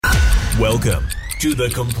Welcome to the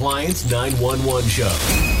Compliance 911 Show,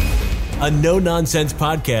 a no-nonsense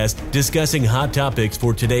podcast discussing hot topics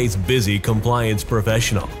for today's busy compliance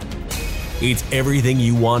professional. It's everything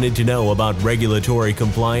you wanted to know about regulatory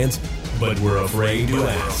compliance, but we're afraid to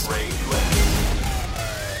ask.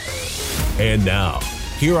 And now,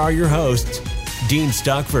 here are your hosts, Dean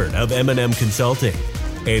Stockford of M&M Consulting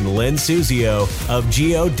and Len Suzio of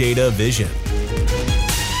GeoData Vision.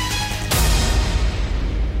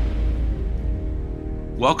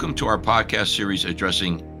 Welcome to our podcast series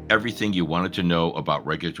addressing everything you wanted to know about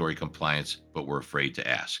regulatory compliance, but were afraid to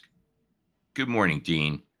ask. Good morning,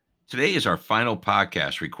 Dean. Today is our final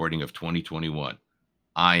podcast recording of 2021.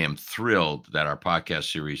 I am thrilled that our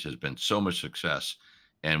podcast series has been so much success,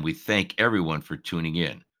 and we thank everyone for tuning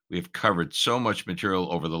in. We have covered so much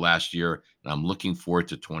material over the last year, and I'm looking forward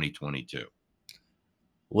to 2022.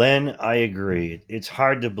 Len, I agree. It's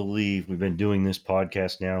hard to believe we've been doing this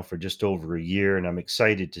podcast now for just over a year, and I'm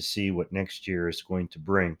excited to see what next year is going to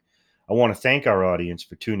bring. I want to thank our audience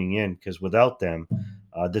for tuning in, because without them,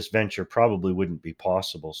 this venture probably wouldn't be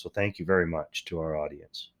possible. So thank you very much to our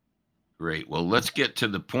audience. Great. Well, let's get to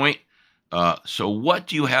the point. So what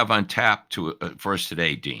do you have on tap for us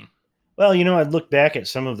today, Dean? Well, I'd look back at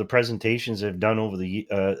some of the presentations I've done over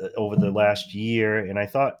the last year, and I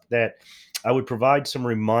thought that I would provide some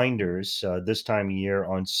reminders this time of year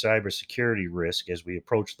on cybersecurity risk as we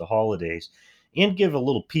approach the holidays, and give a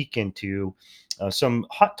little peek into some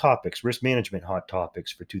hot topics, risk management hot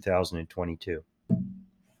topics for 2022.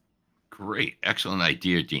 Great. Excellent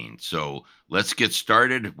idea, Dean. So let's get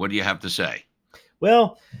started. What do you have to say?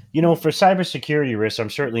 Well, for cybersecurity risks, I'm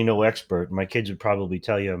certainly no expert. My kids would probably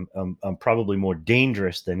tell you I'm probably more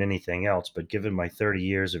dangerous than anything else. But given my 30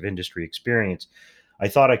 years of industry experience, I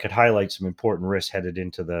thought I could highlight some important risks headed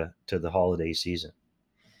into the holiday season.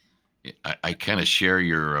 I kind of share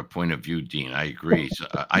your point of view, Dean. I agree. So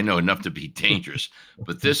I know enough to be dangerous,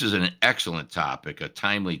 but this is an excellent topic, a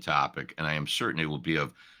timely topic, and I am certain it will be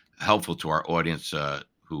helpful to our audience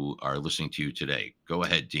who are listening to you today. Go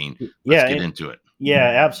ahead, Dean. Let's get into it.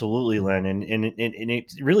 Yeah, absolutely, Len. And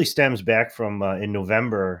it really stems back from in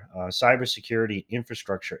November, Cybersecurity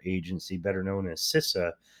Infrastructure Agency, better known as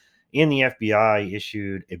CISA, and the FBI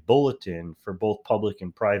issued a bulletin for both public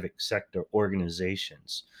and private sector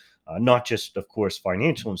organizations, not just, of course,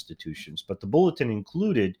 financial institutions, but the bulletin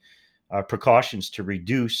included precautions to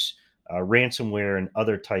reduce ransomware and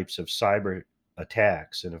other types of cyber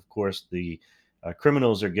attacks. And of course, the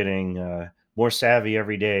criminals are getting more savvy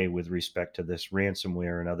every day with respect to this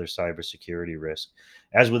ransomware and other cybersecurity risk.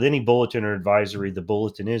 As with any bulletin or advisory, the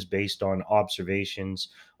bulletin is based on observations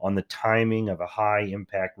on the timing of a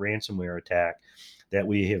high-impact ransomware attack that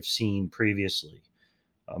we have seen previously.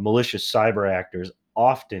 Malicious cyber actors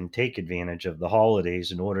often take advantage of the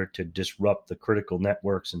holidays in order to disrupt the critical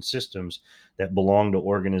networks and systems that belong to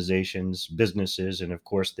organizations, businesses, and of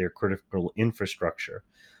course, their critical infrastructure.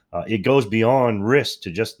 It goes beyond risk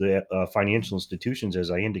to just the financial institutions,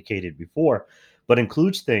 as I indicated before, but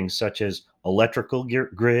includes things such as electrical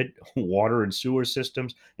grid, water and sewer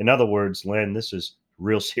systems. In other words, Len, this is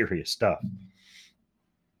real serious stuff.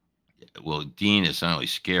 Well, Dean, it's not only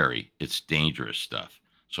scary, it's dangerous stuff.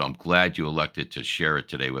 So I'm glad you elected to share it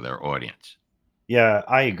today with our audience. Yeah,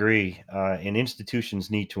 I agree. And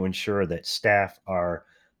institutions need to ensure that staff are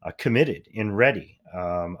committed and ready.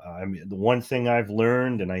 The one thing I've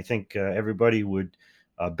learned, and I think everybody would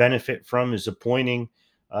benefit from, is appointing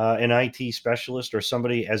an IT specialist or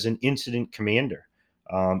somebody as an incident commander.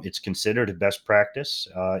 It's considered a best practice,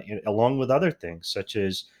 along with other things such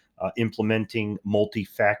as implementing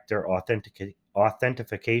multi-factor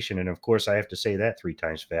authentication. And of course, I have to say that 3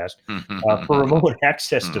 times fast for remote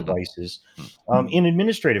access devices in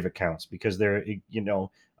administrative accounts, because they're,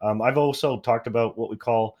 I've also talked about what we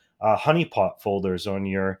call honeypot folders on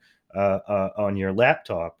your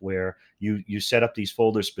laptop, where you set up these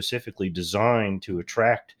folders specifically designed to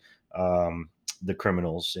attract the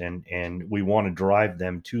criminals, and we want to drive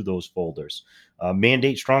them to those folders.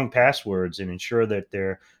 Mandate strong passwords and ensure that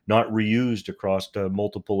they're not reused across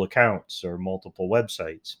multiple accounts or multiple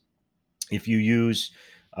websites. If you use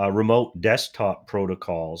remote desktop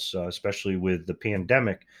protocols, especially with the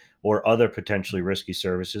pandemic or other potentially risky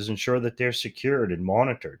services, ensure that they're secured and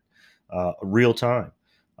monitored real time.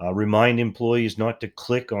 Remind employees not to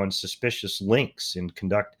click on suspicious links, and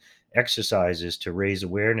conduct exercises to raise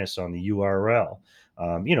awareness on the URL.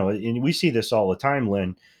 And we see this all the time,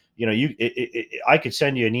 Lynn. I could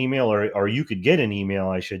send you an email, or you could get an email,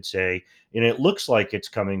 I should say, and it looks like it's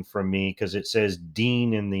coming from me because it says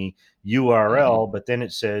Dean in the URL, but then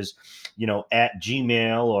it says, at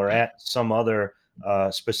Gmail or at some other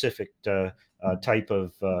specific type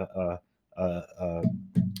of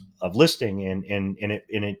listing, and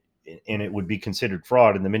it would be considered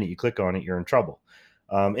fraud. And the minute you click on it, you're in trouble.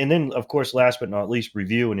 And then, of course, last but not least,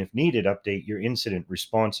 review and, if needed, update your incident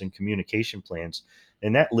response and communication plans.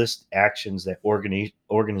 And that lists actions that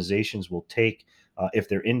organizations will take if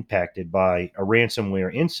they're impacted by a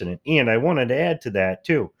ransomware incident. And I wanted to add to that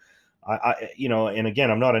too. And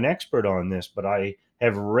again, I'm not an expert on this, but I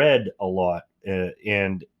have read a lot,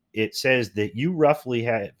 and it says that you roughly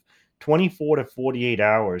have 24 to 48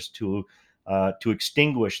 hours to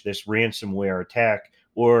extinguish this ransomware attack,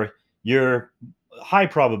 or your high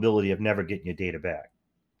probability of never getting your data back.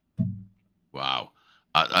 Wow.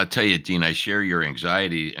 I'll tell you, Dean, I share your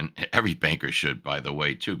anxiety, and every banker should, by the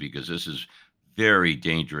way, too, because this is very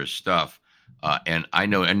dangerous stuff. And I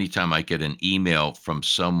know anytime I get an email from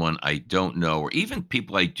someone I don't know, or even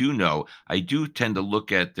people I do know, I do tend to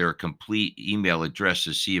look at their complete email address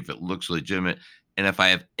to see if it looks legitimate. And if I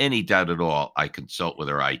have any doubt at all, I consult with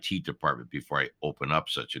our IT department before I open up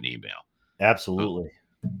such an email. So, Absolutely.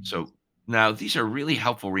 so now these are really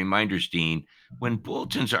helpful reminders, Dean. When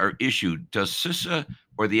bulletins are issued, does CISA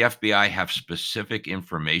or the FBI have specific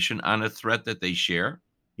information on a threat that they share?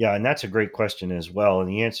 Yeah, and that's a great question as well. And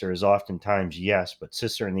the answer is oftentimes yes. But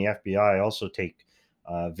CISA and the FBI also take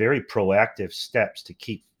very proactive steps to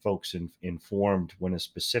keep folks informed when a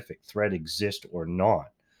specific threat exists or not.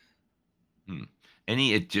 Hmm.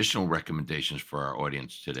 Any additional recommendations for our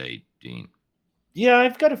audience today, Dean? Yeah,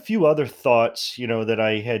 I've got a few other thoughts, that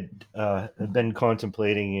I had been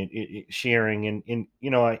contemplating sharing, and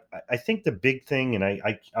I think the big thing, and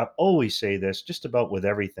I always say this just about with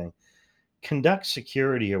everything: conduct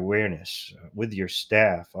security awareness with your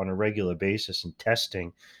staff on a regular basis, and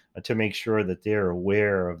testing to make sure that they're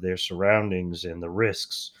aware of their surroundings and the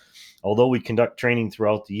risks. Although we conduct training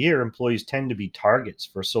throughout the year, employees tend to be targets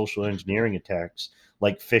for social engineering attacks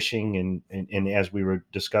like phishing and as we were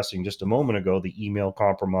discussing just a moment ago, the email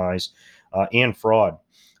compromise and fraud.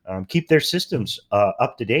 Keep their systems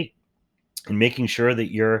up to date, and making sure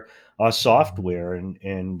that your software and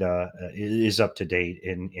is up to date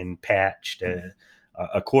and patched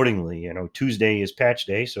accordingly. Tuesday is patch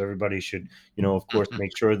day, so everybody should, of course,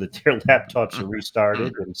 make sure that their laptops are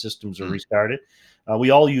restarted and systems are restarted. We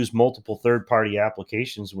all use multiple third-party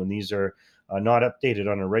applications. When these are not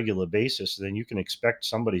updated on a regular basis, then you can expect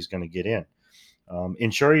somebody's going to get in.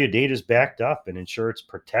 Ensure your data is backed up, and ensure it's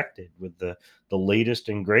protected with the latest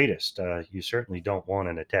and greatest. You certainly don't want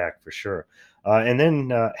an attack, for sure. And then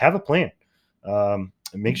have a plan.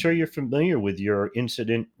 Make sure you're familiar with your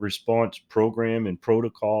incident response program and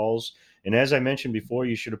protocols. And as I mentioned before,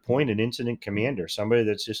 you should appoint an incident commander, somebody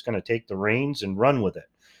that's just going to take the reins and run with it.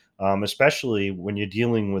 Especially when you're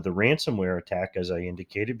dealing with a ransomware attack, as I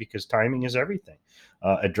indicated, because timing is everything.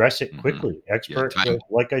 Address it Hmm. quickly. Yeah, Expert, time.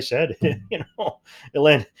 like I said,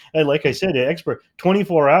 Elaine, and like I said, expert,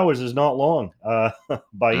 24 hours is not long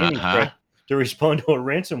by any Uh-huh. stretch to respond to a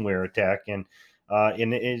ransomware attack, and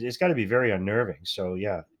it's got to be very unnerving. So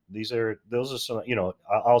yeah, those are some,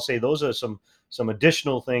 I'll say those are some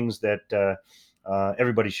additional things that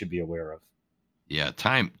everybody should be aware of. Yeah,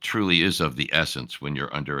 time truly is of the essence when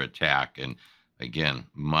you're under attack. And again,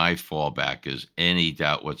 my fallback is any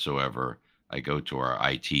doubt whatsoever. I go to our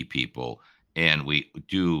IT people, and we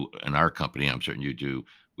do in our company. I'm certain you do.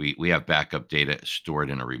 We have backup data stored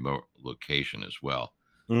in a remote location as well.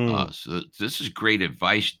 Mm. So this is great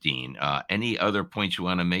advice, Dean. Any other points you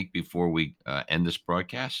want to make before we end this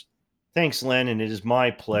broadcast? Thanks, Len, and it is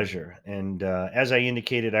my pleasure. And as I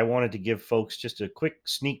indicated, I wanted to give folks just a quick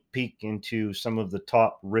sneak peek into some of the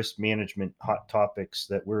top risk management hot topics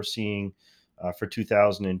that we're seeing for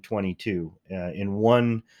 2022. In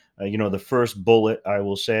one, the first bullet, I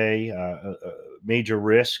will say, major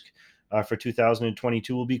risk for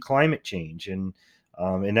 2022 will be climate change, and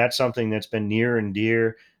that's something that's been near and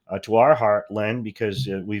dear to our heart, Len, because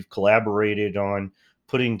we've collaborated on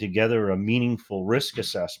putting together a meaningful risk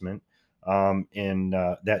assessment, and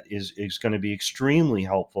that is going to be extremely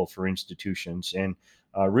helpful for institutions, and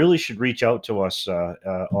really should reach out to us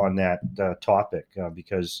on that topic,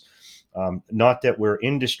 because not that we're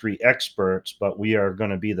industry experts, but we are going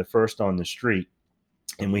to be the first on the street,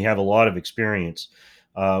 and we have a lot of experience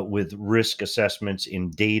with risk assessments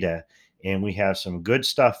in data, and we have some good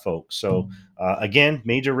stuff, folks. So again,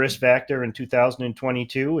 major risk factor in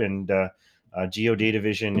 2022, and Geodata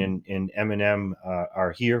Vision and M&M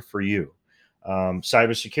are here for you.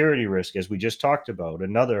 Cybersecurity risk, as we just talked about,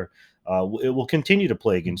 another. It will continue to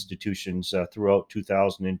plague institutions throughout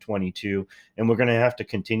 2022, and we're going to have to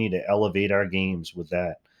continue to elevate our games with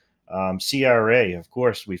that. CRA, of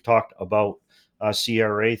course, we've talked about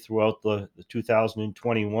CRA throughout the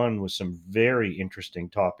 2021 with some very interesting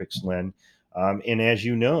topics, Len. And as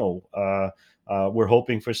you know, we're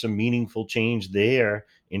hoping for some meaningful change there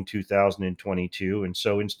in 2022. And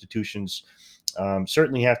so institutions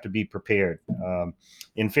certainly have to be prepared.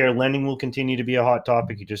 And fair lending will continue to be a hot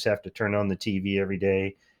topic. You just have to turn on the TV every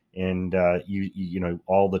day, and you know,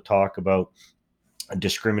 all the talk about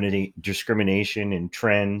discrimination and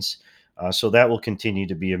trends. So that will continue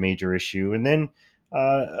to be a major issue. And then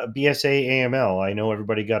BSA AML. I know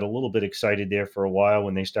everybody got a little bit excited there for a while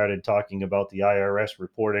when they started talking about the IRS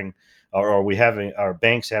reporting, or we having our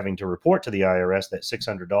banks having to report to the IRS that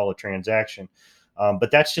 $600 transaction.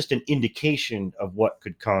 But that's just an indication of what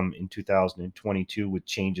could come in 2022 with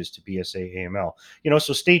changes to BSA AML. You know,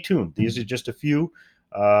 so stay tuned. These are just a few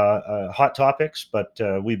hot topics, but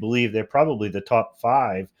we believe they're probably the top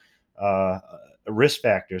 5 risk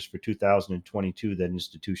factors for 2022 that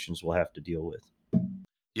institutions will have to deal with.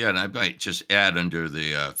 Yeah, and I might just add under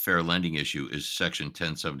the fair lending issue is Section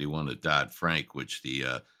 1071 of Dodd-Frank, which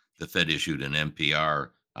the Fed issued an NPR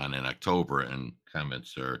on in October, and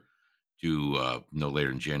comments are due no later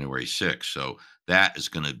than January 6th. So that is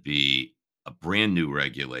going to be a brand new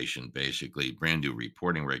regulation, basically brand new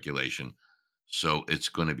reporting regulation. So it's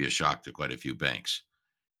going to be a shock to quite a few banks.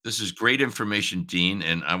 This is great information, Dean,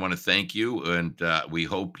 and I want to thank you. And we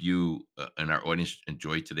hope you and our audience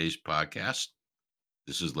enjoyed today's podcast.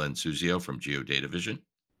 This is Len Suzio from GeoData Vision.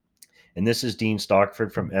 And this is Dean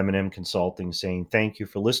Stockford from M&M Consulting saying thank you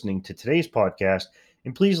for listening to today's podcast.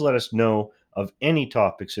 And please let us know of any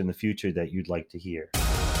topics in the future that you'd like to hear.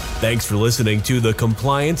 Thanks for listening to the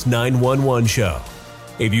Compliance 911 Show.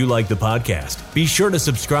 If you like the podcast, be sure to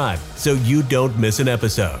subscribe so you don't miss an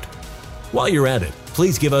episode. While you're at it,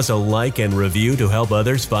 please give us a like and review to help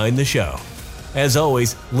others find the show. As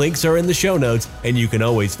always, links are in the show notes, and you can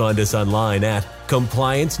always find us online at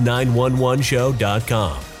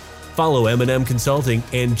compliance911show.com. Follow M&M Consulting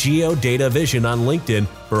and GeoData Vision on LinkedIn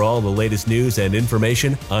for all the latest news and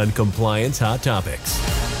information on compliance hot topics.